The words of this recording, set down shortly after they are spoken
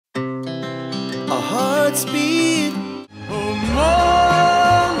our hearts beat. Oh,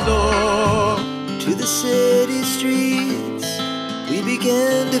 Lord. To the city streets, we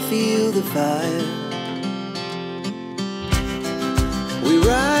began to feel the fire. We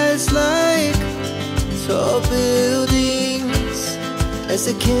rise like tall buildings as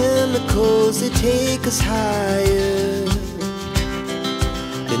the chemicals, they take us higher.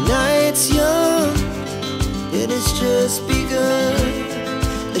 The night's young, it has just begun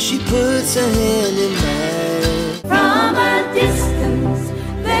as she puts her hand in mine. From a distance,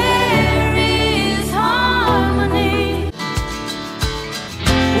 there is harmony.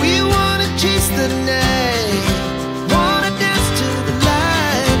 We wanna chase the night, wanna dance to the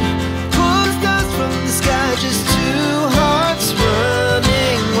light, pull the stars from the sky, just two hearts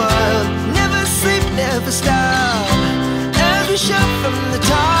running wild. Never sleep, never stop, as we shout from the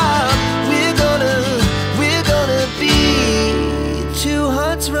top. We're gonna be two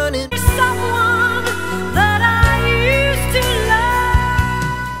hearts running. Someone that I used to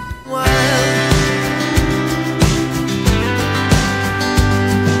love. Wild.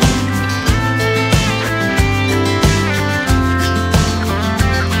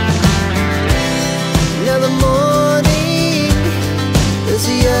 Now the morning is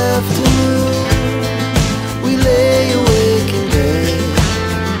the afternoon. We lay awake in bed.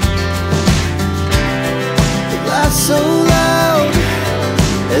 The laughs so loud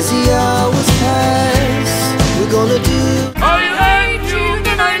as the